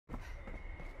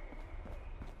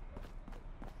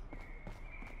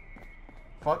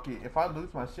Fuck it. If I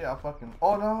lose my shit, I'll fucking...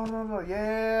 Oh, no.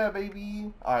 Yeah,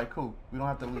 baby. Alright, cool. We don't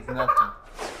have to lose nothing.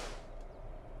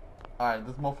 Alright,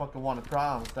 this motherfucker wanted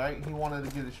problems, right? He wanted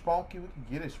to get it spunky. We can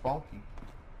get it spunky.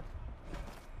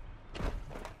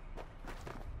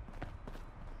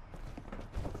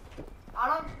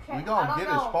 We gonna get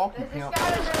it spunky, pimp.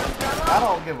 I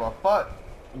don't give a fuck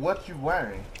what you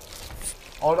wearing.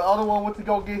 Oh, the other one went to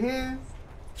go get his?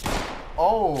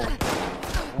 Oh.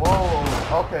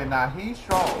 Whoa. Okay, now he's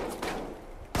strong.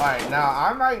 Alright, now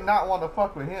I might not want to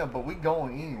fuck with him, but we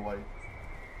going anyway.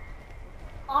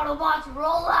 Autobots,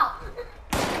 roll out!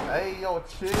 Hey, yo,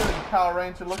 chill, you Power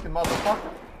Ranger looking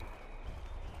motherfucker.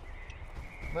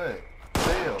 Look,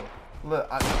 chill. Look,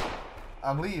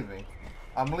 I'm leaving.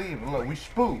 I'm leaving. Look, we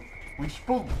spook. We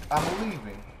spook. I'm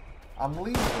leaving. I'm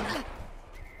leaving.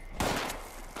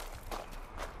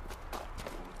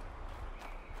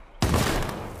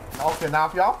 Okay, now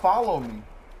if y'all follow me,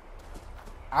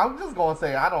 I'm just gonna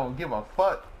say I don't give a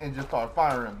fuck and just start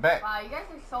firing back. Wow, you guys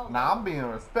are so low. Now I'm being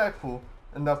respectful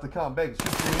enough to come back and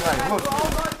shoot me like, look. We're all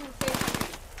going to the same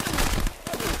street.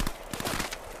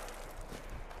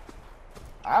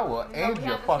 I will end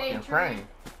your fucking frame.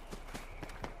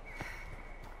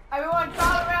 Everyone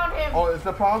crowd around him. Oh, is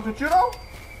the problems with you though?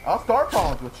 I'll start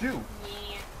problems with you.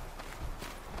 Yeah.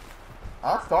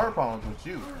 I'll start problems with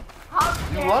you.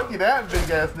 You lucky that big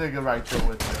ass nigga right there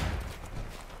with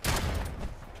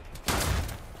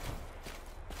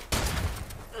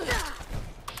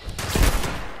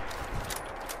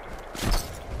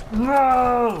you.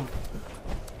 No!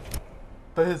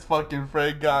 But his fucking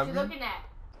friend got me. What you looking at?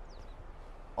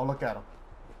 Oh, look at him.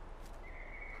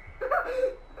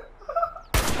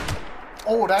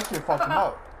 Oh, that shit fucked him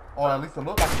up. Or at least it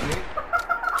looked like it did.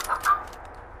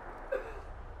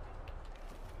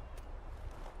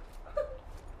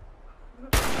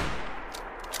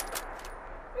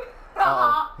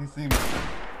 Uh-oh, he see me.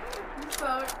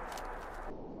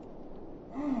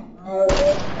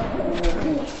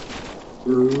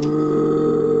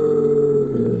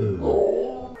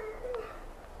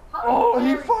 Oh,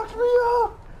 he fucked me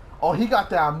up. Oh, he got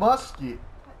that musket.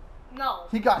 No.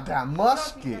 He got that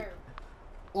musket.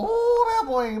 Ooh, that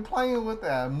boy ain't playing with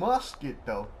that musket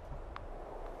though.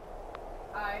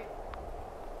 Alright.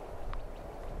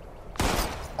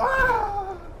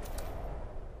 Ah!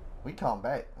 We come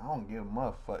back. I don't give a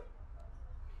motherfucker.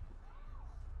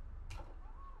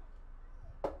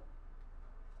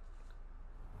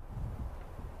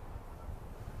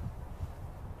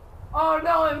 Oh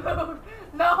no, it moved.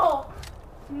 No.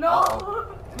 No.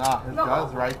 Uh-oh. Nah, his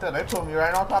gun's right there. They put me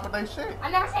right on top of their shit. I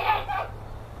never seen anything.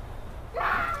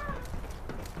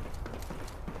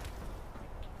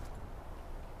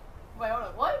 Wait, hold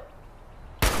on. What?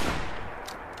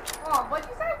 Oh, what'd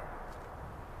you say?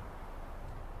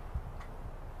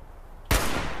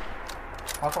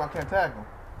 How come I can't tag him?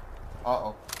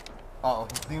 Uh-oh. Uh-oh.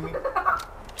 He see me?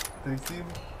 Did he see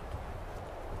me?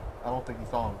 I don't think he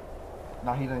saw me.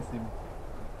 No, he didn't see me.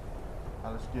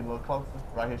 I'll just get a little closer.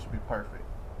 Right here should be perfect.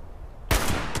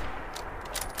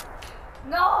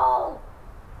 No!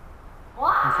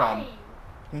 Why? He saw me.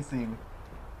 He see me.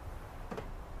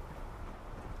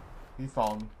 He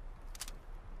saw me.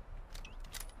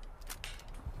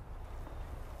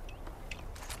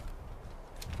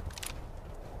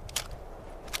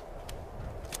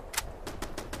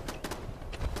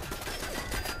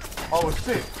 Oh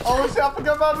shit! Oh shit! I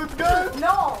forgot about this gun!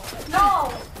 No!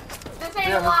 No! This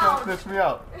ain't allowed! He's gonna snitch me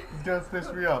out. He's gonna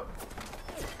snitch me out.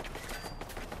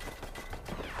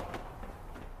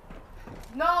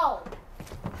 No!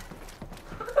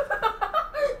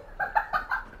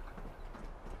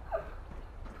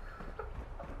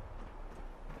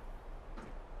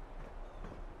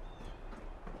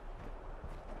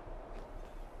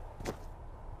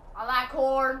 I like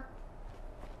corn.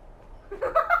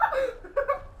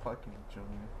 Fucking Junior.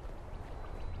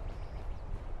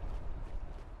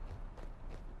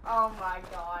 Oh my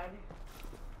god.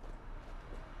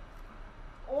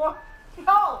 Or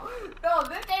no! No,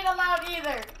 this ain't allowed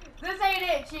either. This ain't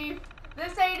it, Chief.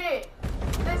 This ain't it.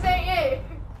 This ain't it.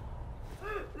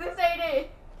 This ain't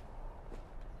it.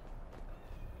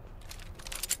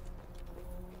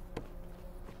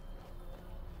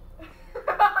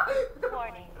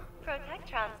 Warning.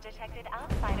 Protectrons detected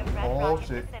outside of Red Rocket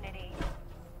vicinity.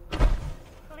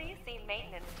 Please see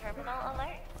maintenance terminal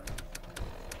alert.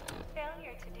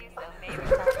 Failure to do so may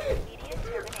result in immediate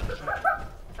termination.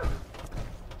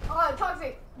 Oh,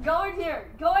 Toxic, go in here.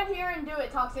 Go in here and do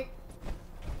it, Toxic.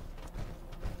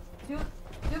 Do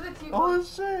the T-pose. Oh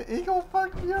shit, he gonna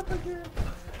fuck me up again.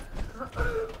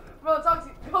 Bro,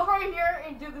 Toxic, go right here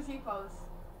and do the T-pose.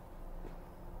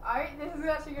 Alright, this is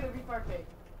actually gonna be perfect.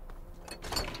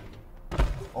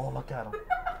 Oh, look at him.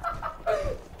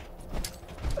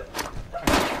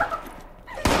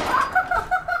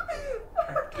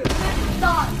 This is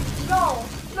not. No,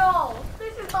 no,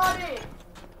 this is not it.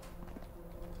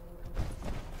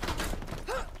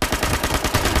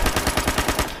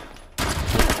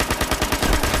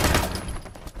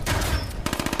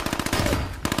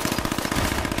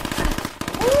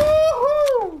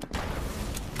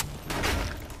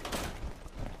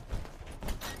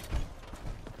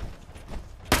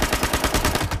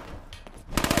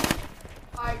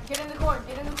 Alright, get in the corn,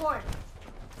 get in the corn.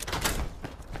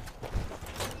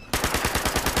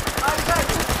 Alright, guys,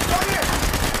 come here.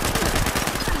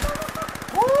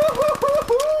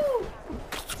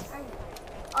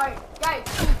 Alright, guys,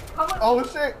 come with me. Oh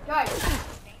shit! Guys,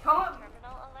 come up.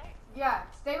 Terminal alert. Yeah,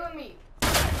 stay with me.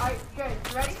 Alright, good.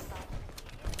 You ready?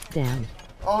 Damn.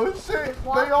 Oh shit!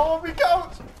 They all on me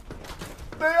couch!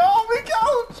 They all on me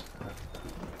couch!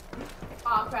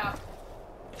 Oh crap.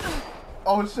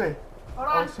 Oh shit! Hold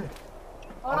Oh on. shit!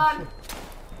 Hold Oh on. shit!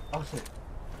 Oh shit!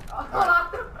 Hold on.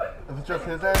 If it's just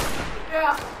his ass,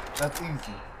 Yeah. that's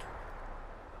easy.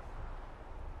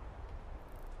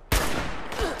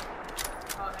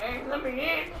 Oh, they ain't let me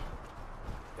in.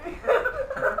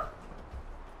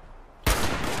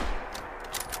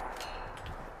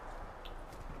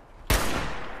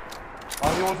 Oh,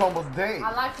 he was almost dead.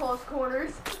 I like close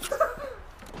corners.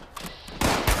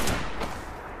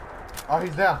 Oh,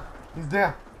 he's down. He's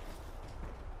down.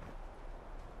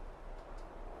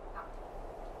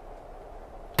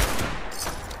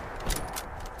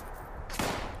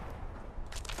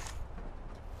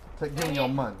 Give me your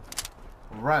money.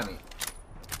 Run it.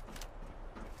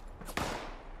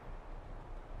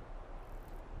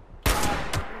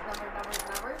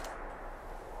 Numbers.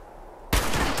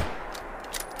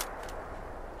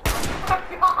 Oh my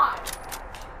god!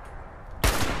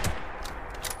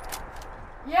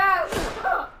 Yes!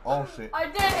 Oh shit. I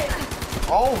did it!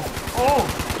 Oh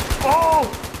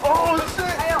shit!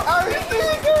 Hey, yo, I didn't see it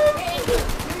again!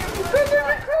 That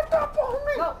nigga crept up on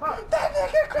me! No, bro. That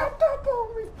nigga crept up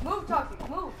on me! Move, Toxic,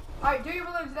 move. Alright, do your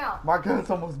balloons now. My gun's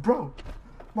almost broke.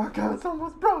 My gun's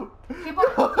almost broke. Keep on,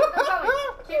 keep them coming.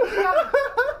 Keep coming.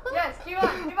 Yes, keep on,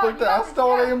 keep on. Fuck that, I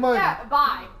stole all your money. Yeah,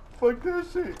 bye. Fuck that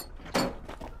shit.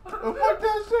 Oh, fuck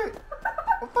that shit.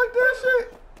 Oh, fuck that shit.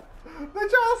 They trying to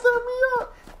set me up.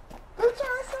 They trying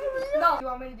to set me up. No. You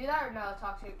want me to do that or no,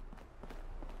 Toxic?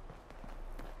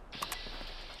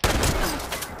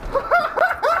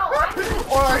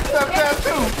 Or I accept that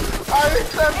too. I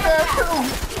accept that too.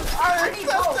 I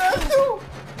accept that too.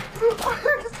 I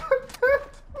accept that too.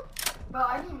 Bro, I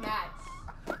need mats.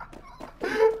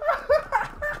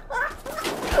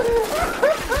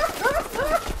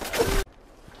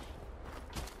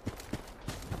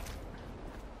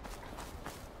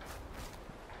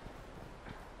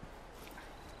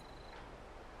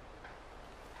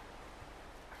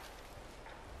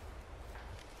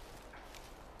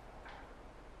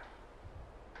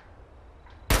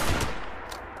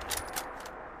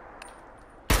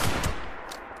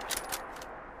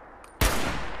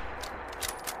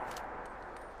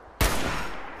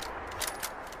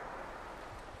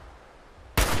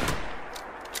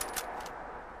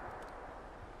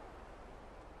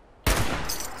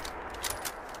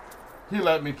 He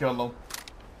let me kill him.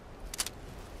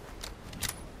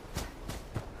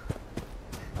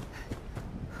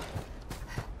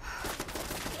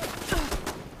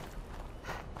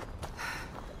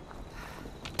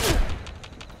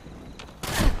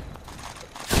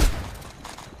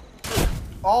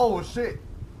 Oh shit.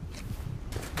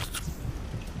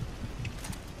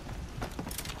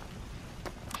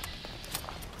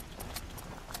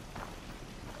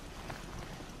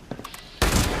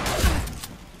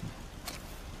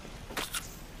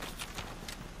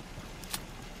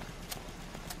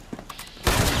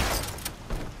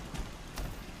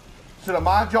 Should have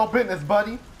mind your business,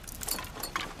 buddy.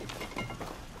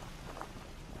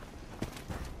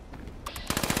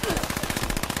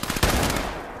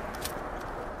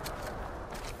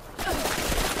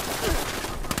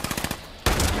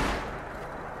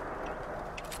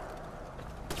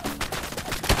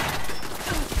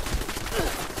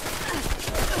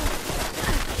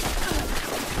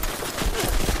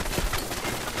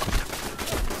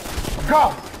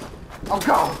 Go! I'm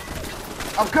gone!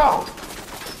 I'm gone!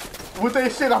 With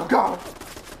that shit, I'm gone!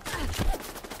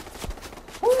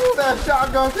 Ooh, that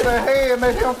shotgun to the head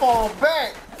made him fall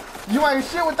back! You ain't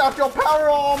shit without your power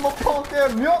armor, punk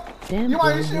ass milk! You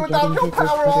ain't shit without your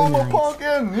power armor, punk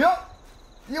ass milk!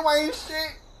 You ain't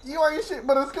shit! You ain't shit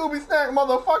but a Scooby snack,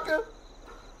 motherfucker!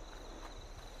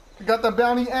 Got the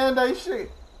bounty and that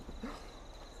shit.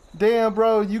 Damn,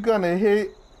 bro, you gonna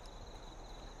hit.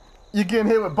 You getting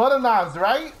hit with butter knives,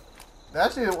 right?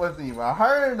 That shit wasn't even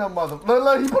hurting the mother.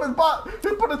 Look, he put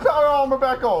his power armor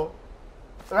back on.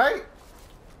 Right?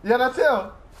 Yeah, that's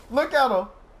him. Look at him.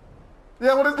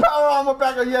 Yeah, with his power armor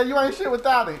back on. Yeah, you ain't shit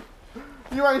without it.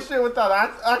 You ain't shit without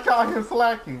it. I call him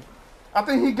slacking. I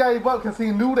think he gave up because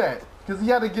he knew that. Because he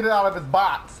had to get it out of his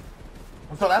box.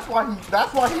 So that's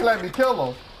why he let me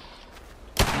kill him.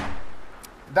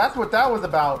 That's what that was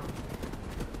about.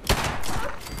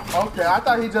 Okay, I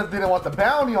thought he just didn't want the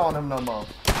bounty on him no more.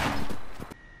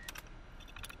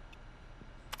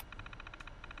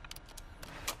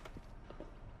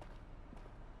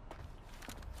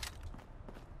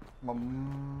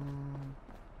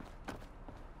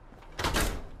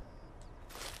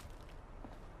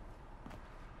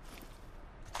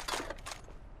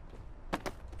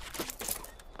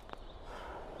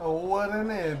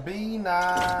 Wouldn't it be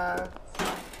nice?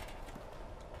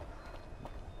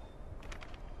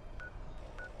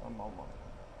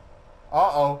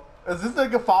 Uh-oh. Is this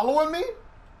nigga following me?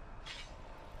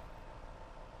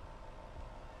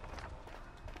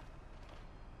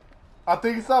 I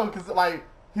think so, because, like,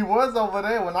 he was over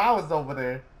there when I was over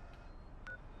there.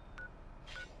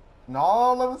 And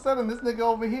all of a sudden, this nigga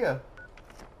over here.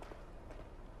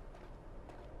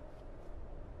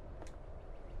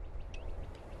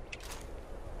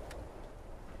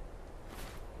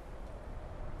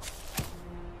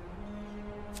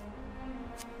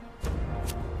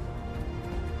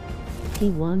 He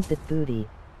wants that booty.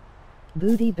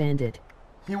 Booty bandit.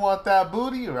 He want that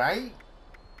booty, right?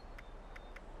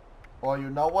 Or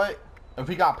you know what? If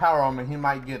he got power on me, he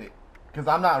might get it. Because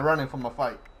I'm not running from a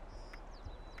fight.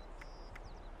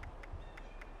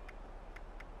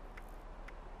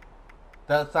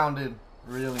 That sounded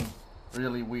really,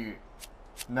 really weird.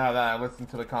 Now that I listen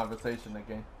to the conversation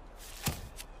again.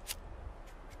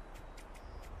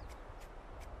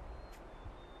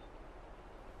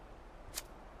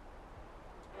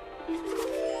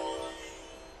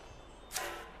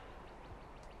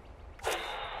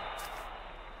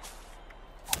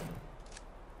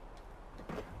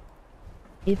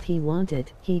 If he want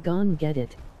it, he gon' get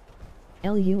it.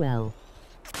 LUL.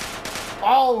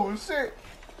 Oh shit!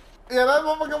 Yeah, that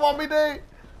motherfucker want me dead.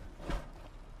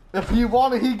 If he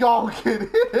want it, he gon' get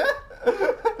it.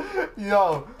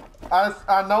 Yo,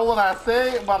 I know what I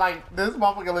said, but like this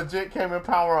motherfucker legit came in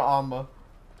power armor.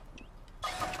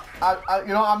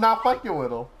 You know, I'm not fucking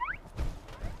with him.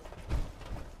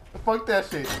 Fuck that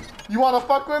shit. You wanna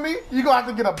fuck with me? You gonna have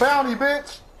to get a bounty,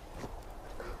 bitch.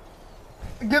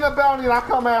 Get a bounty and I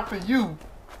come after you.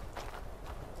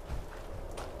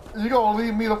 You gonna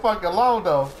leave me the fuck alone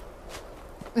though.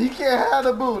 He can't have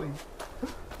the booty.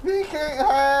 He can't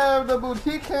have the booty.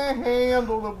 He can't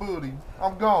handle the booty.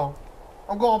 I'm gone.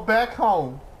 I'm going back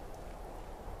home.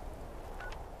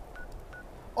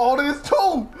 Oh, there's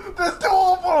two. There's two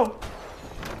of them.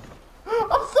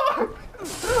 I'm sorry. I'm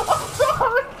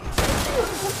sorry.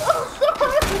 I'm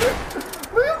sorry.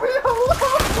 Leave me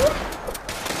alone.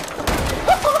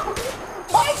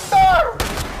 My nerve!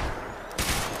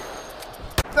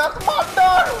 That's my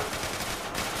nerve!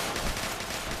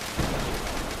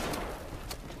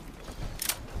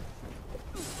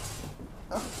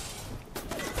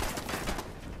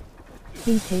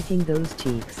 He's taking those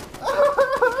cheeks.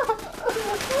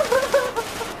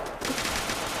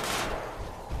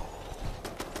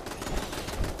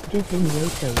 Give him your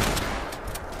toes.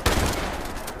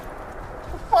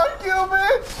 Fuck you,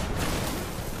 bitch!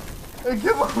 And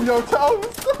give him your toes.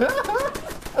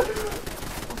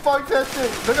 Fuck that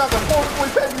shit. They got the forcefully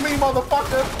taking me,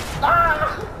 motherfucker.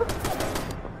 Ah!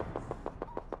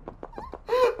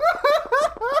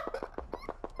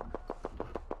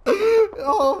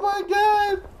 Oh my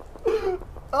god.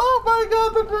 Oh my god,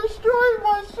 they destroyed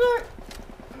my shit.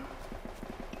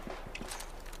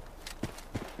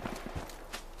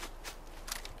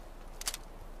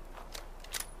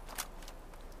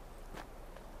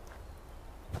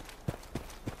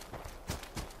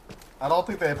 I don't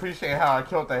think they appreciate how I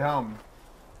killed their homie.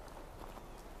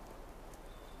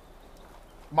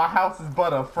 My house is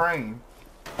but a frame.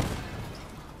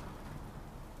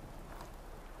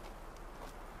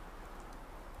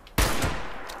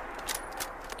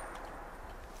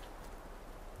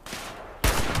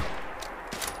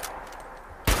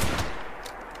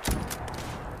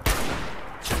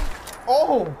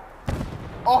 Oh!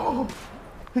 Oh!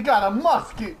 He got a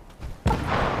musket!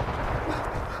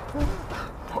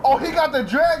 Oh, he got the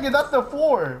dragon! That's the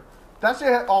 4! That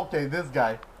shit. Okay, this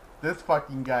guy. This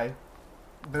fucking guy.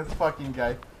 This fucking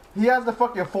guy. He has the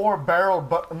fucking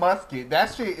 4-barrel musket.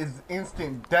 That shit is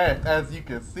instant death, as you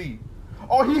can see.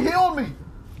 Oh, he healed me.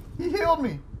 He healed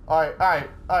me. Alright, alright,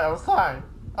 alright, I'm sorry.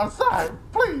 I'm sorry.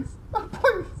 Please.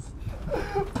 Please.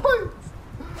 Please.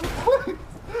 Please.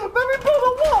 Let me build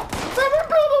a wall. Let me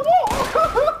build a wall.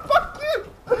 Fuck you.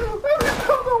 Let me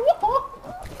build a wall.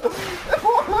 It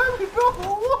won't let me build a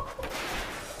wall.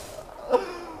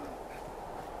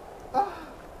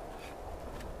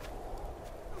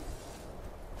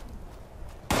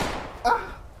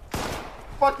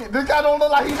 Fuck it. This guy don't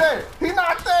look like he's there. He's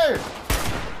not there.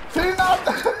 He's not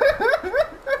there.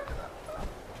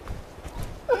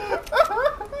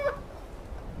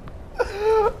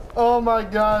 Oh my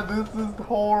god, this is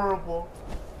horrible.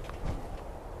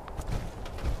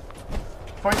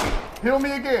 Fuck it. Heal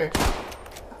me again.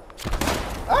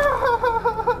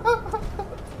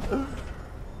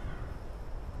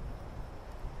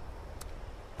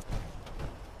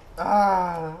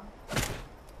 Ah.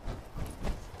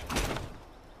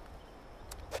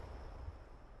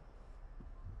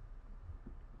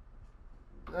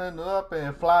 End up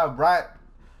and fly right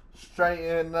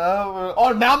straight in the...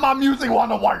 Oh, now my music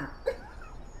wanna work.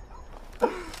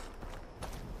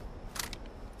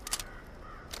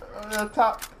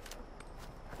 Top.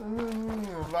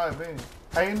 Like, man,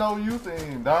 ain't no use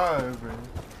in diving.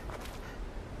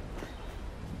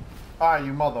 Alright,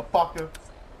 you motherfucker.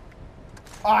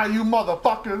 Alright, you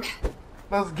motherfucker.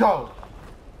 Let's go.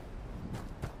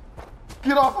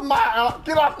 Get off of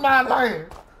my land.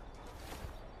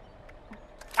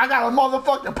 I got a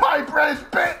motherfucking pipe wrench,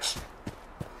 bitch!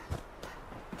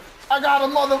 I got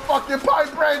a motherfucking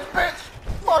pipe wrench, bitch!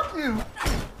 Fuck you!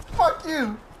 Fuck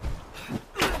you!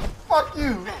 Fuck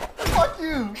you! Fuck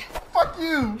you! Fuck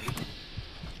you!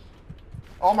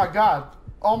 Oh my god!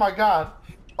 Oh my god!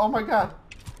 Oh my god!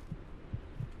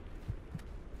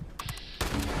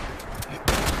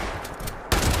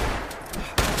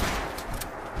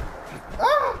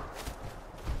 Ah!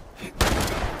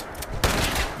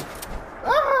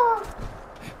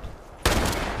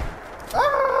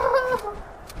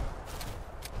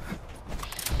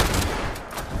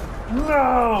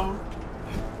 No!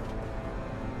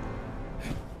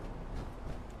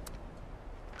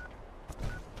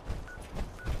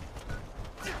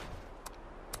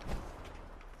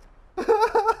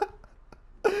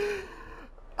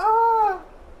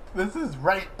 This is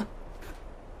rape.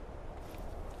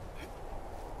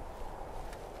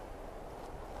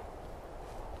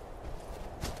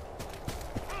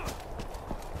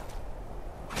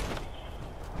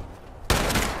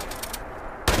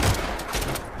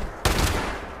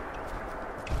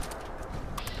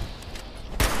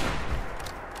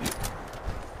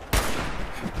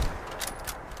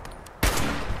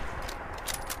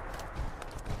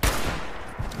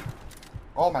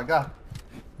 Oh my god.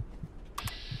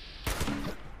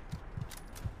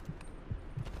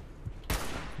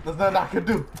 There's nothing I can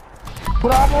do.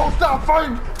 But I won't stop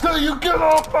fighting till you get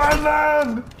off my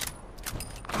land!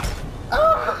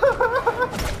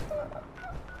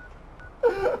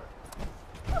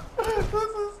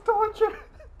 This is torture.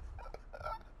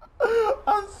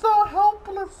 I'm so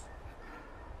helpless.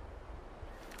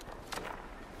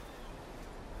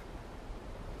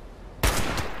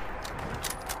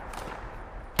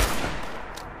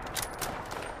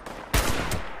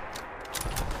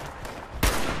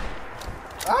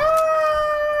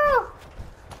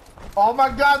 Oh my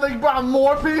god, they brought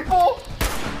more people?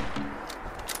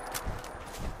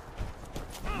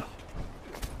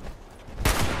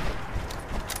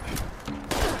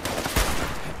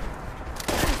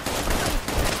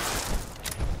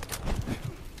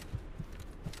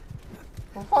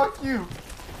 Well, fuck you.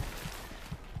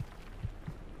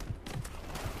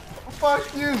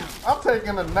 Fuck you. I'm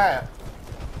taking a nap.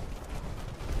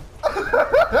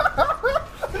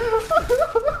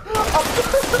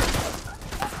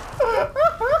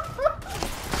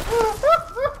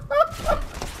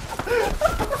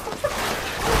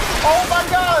 Oh my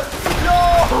god! Yo!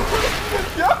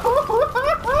 Yo!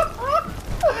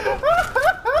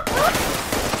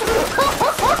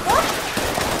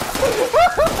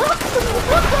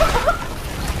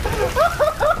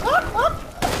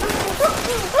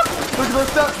 Look at this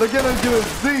step. They're getting good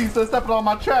Z, so they're stepping on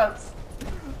my traps.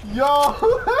 Yo!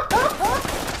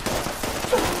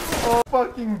 Oh,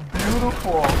 fucking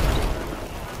beautiful.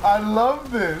 I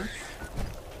love this.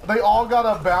 They all got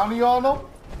a bounty on them.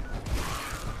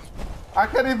 I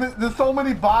can't even, there's so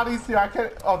many bodies here, I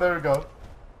can't, oh, there we go.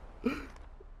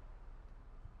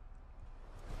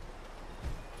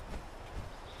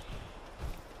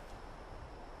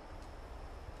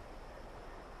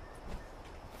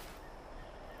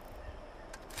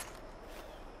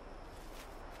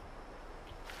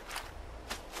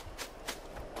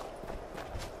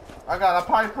 I got a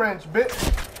pipe wrench, bitch.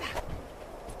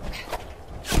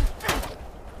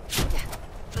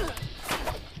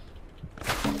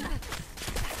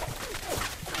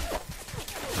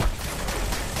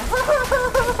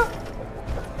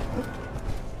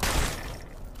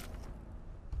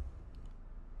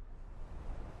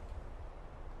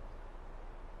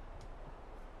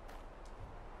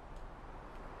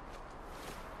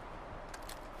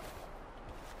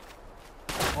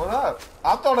 What up?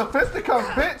 I'll throw the fisticuffs,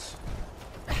 bitch.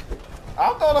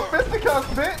 I'll throw the fisticuffs,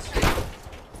 bitch.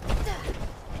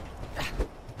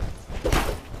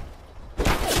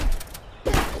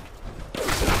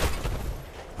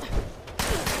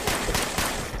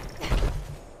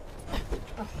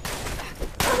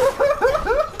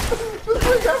 This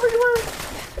thing everywhere.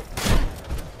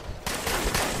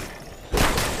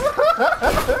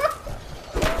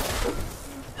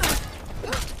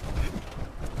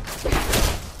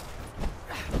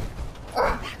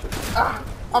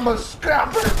 I'm a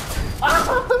scrapper.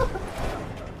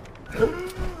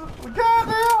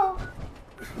 Goddamn.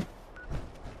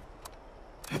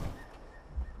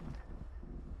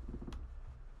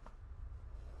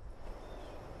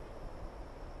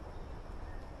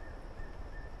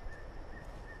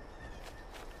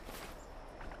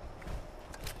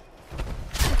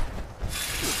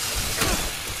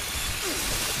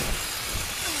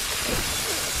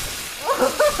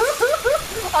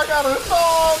 I got a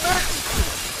saw, bitch.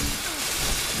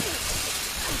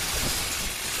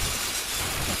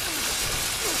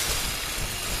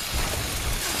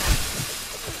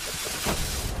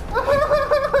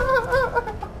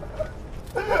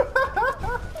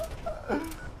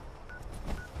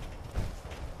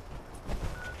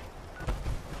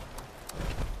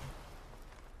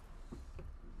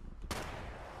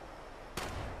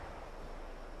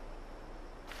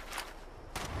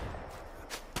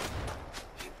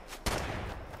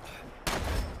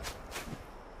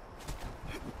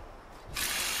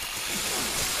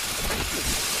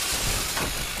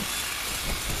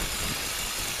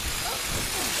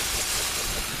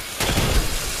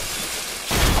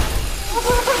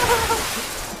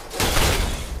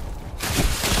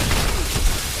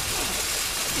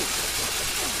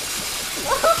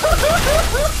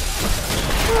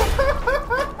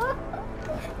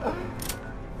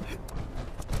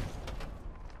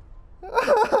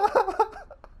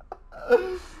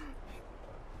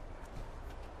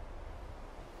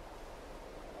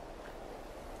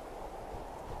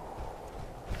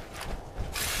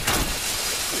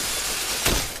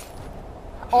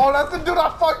 Oh, that's the dude I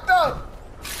fucked up.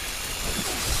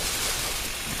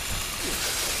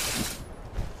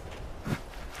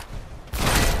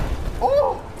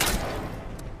 Oh,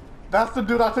 that's the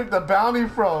dude I took the bounty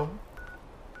from.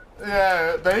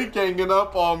 Yeah, they ganging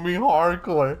up on me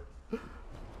hardcore.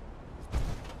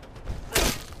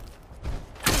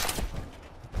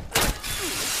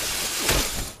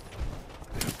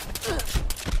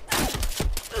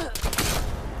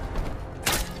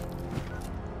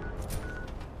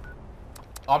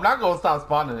 I'm not gonna stop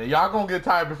spawning it. Y'all gonna get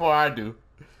tired before I do.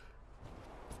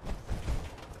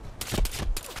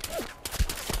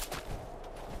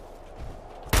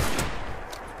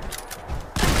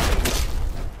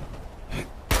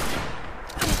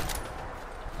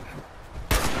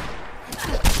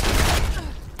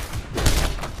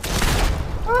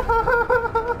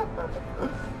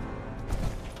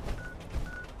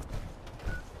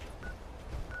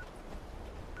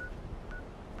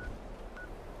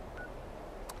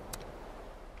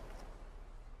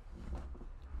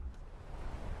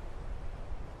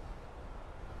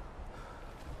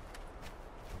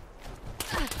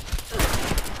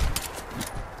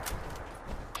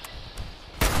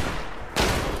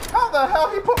 How the hell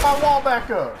he put my wall back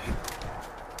up?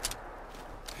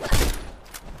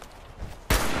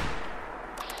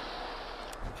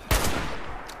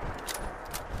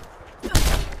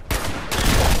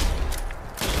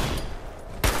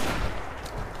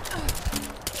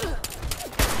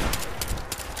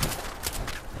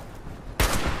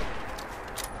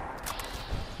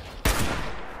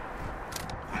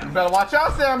 You better watch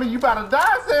out, Sammy. You better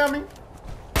die, Sammy.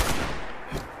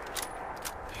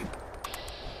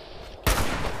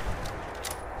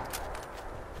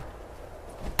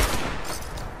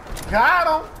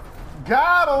 Got him!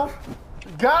 Got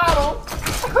him! Got him!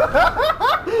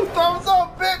 Thumbs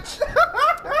up, bitch!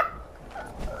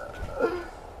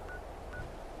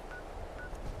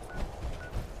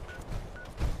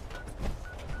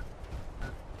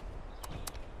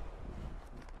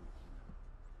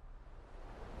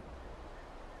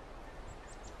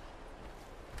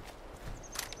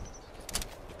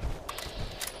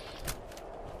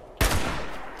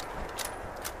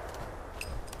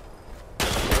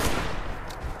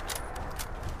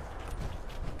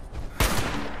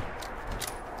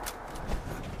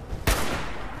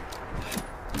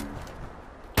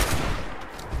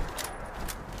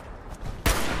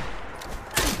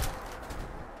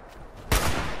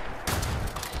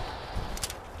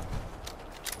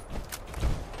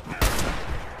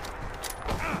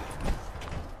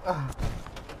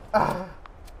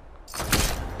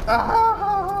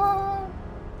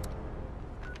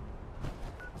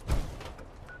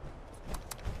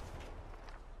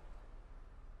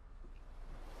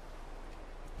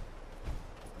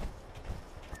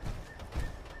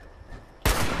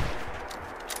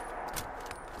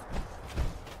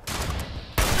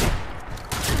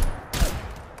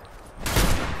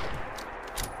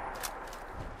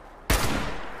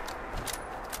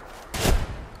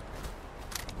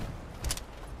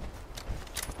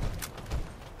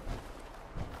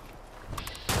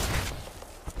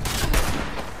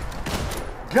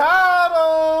 Got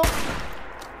him!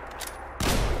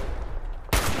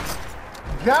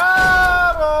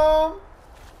 Got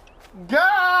him!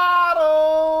 Got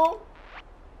him!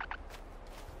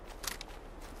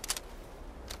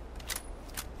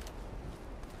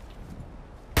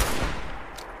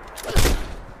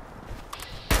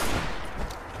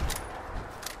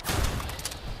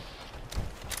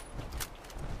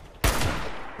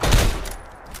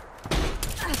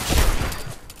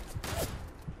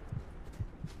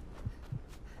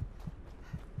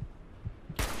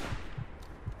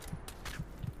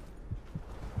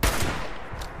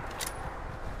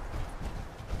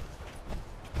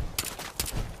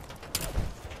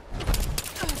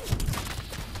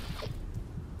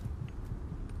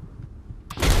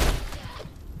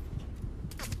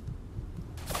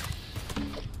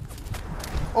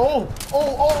 Oh,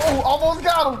 almost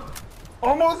got him.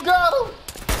 Almost got him.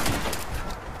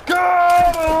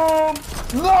 Got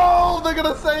him. No, they're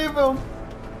gonna save him.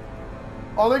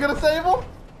 Are they gonna save him?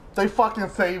 They fucking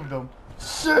saved him.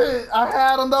 Shit, I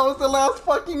had him. That was the last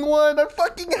fucking one. I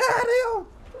fucking had him.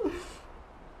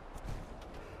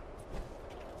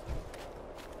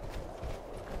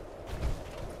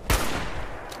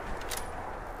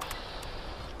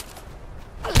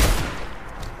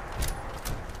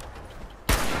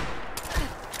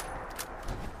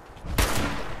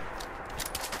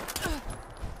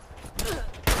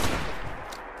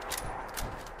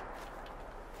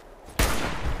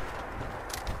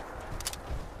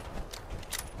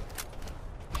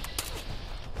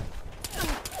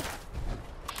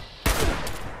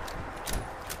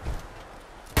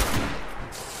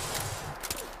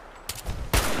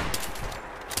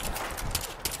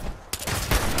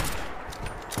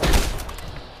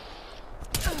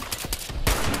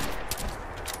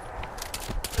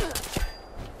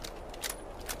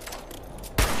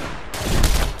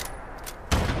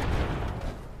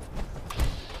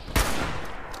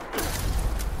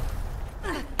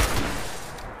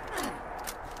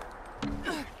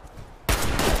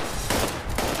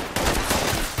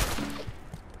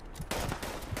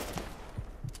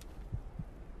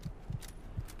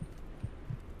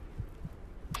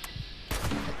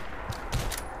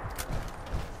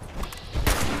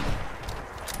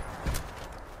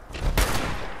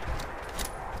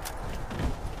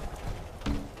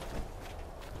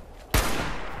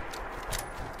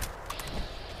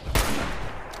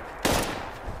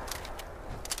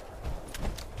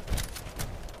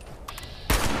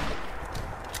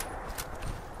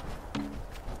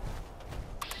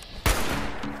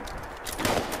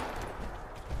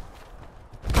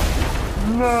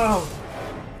 No!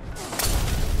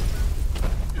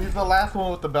 He's the last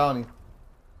one with the bounty.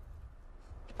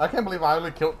 I can't believe I only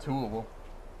killed 2 of them.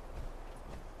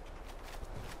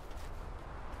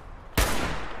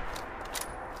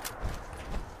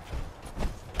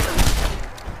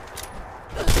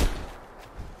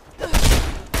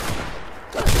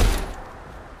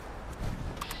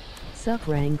 Sup,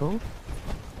 Wrangle?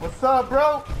 What's up,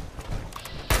 bro?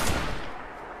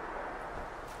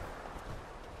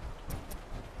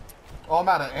 Oh, I'm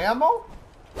out of ammo?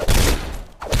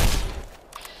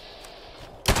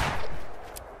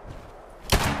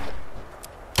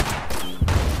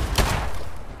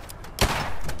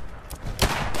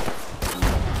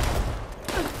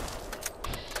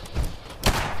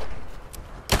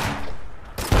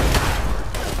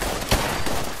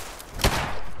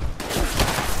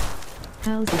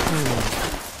 How's it going?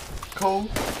 Cool.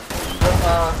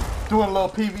 Doing a little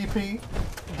PvP.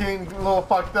 Getting a little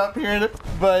fucked up here,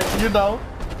 but you know,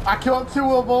 I killed 2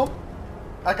 of them.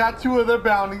 I got 2 of their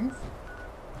bounties.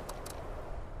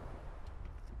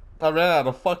 I ran out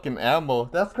of fucking ammo.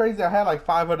 That's crazy. I had like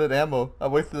 500 ammo. I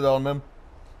wasted it on them.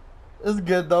 It's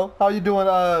good though. How you doing,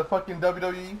 fucking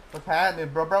WWE? What's happening,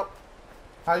 bro?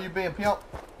 How you been, pimp?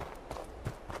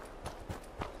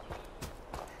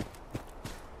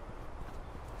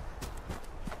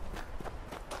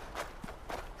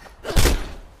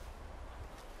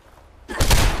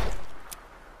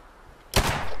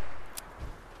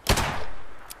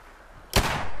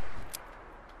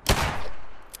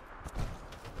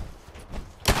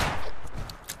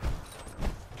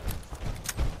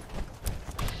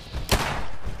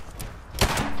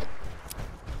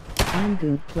 I'm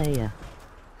good player.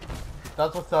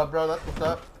 That's what's up, bro. That's what's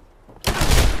up.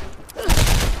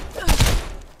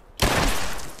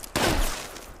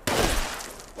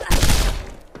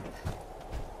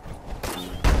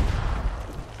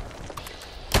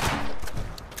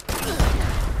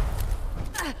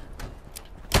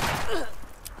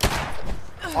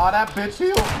 Oh, that bitch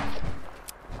healed.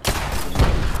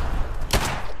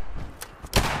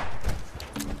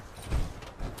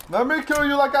 Let me kill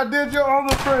you like I did your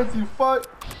other friends, you fuck.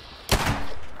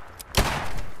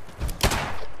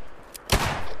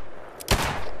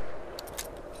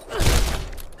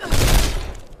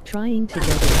 Trying to get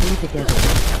a team together.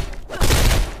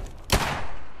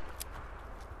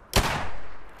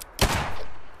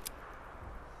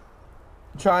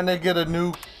 Trying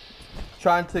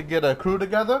to get a crew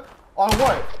together? On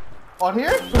what? On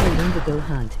here? For a Wendigo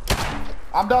hunt.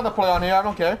 I'm down to play on here, I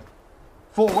don't care.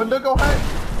 Full Wendigo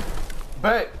hunt?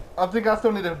 Bet. I think I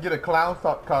still need to get a clown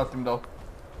costume though.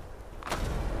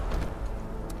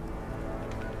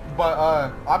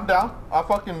 But I'm down. I'll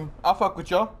fuck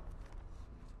with y'all.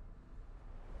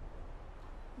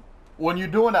 When you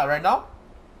doing that right now?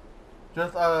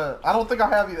 Just I don't think I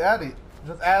have you added.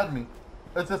 Just add me.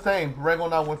 It's the same, Rango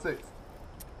 916.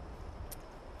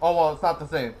 Oh well, it's not the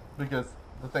same because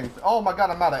the thing's. Oh my god,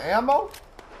 I'm out of ammo.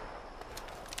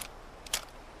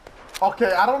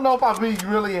 Okay, I don't know if I'll be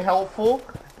really helpful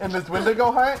in this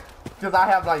Wendigo hunt because I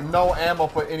have like no ammo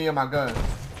for any of my guns.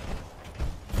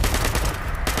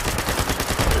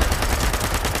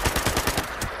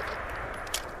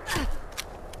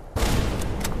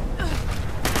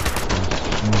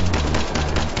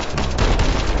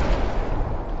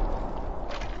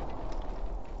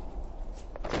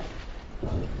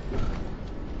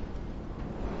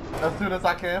 As soon as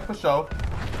I can, for sure.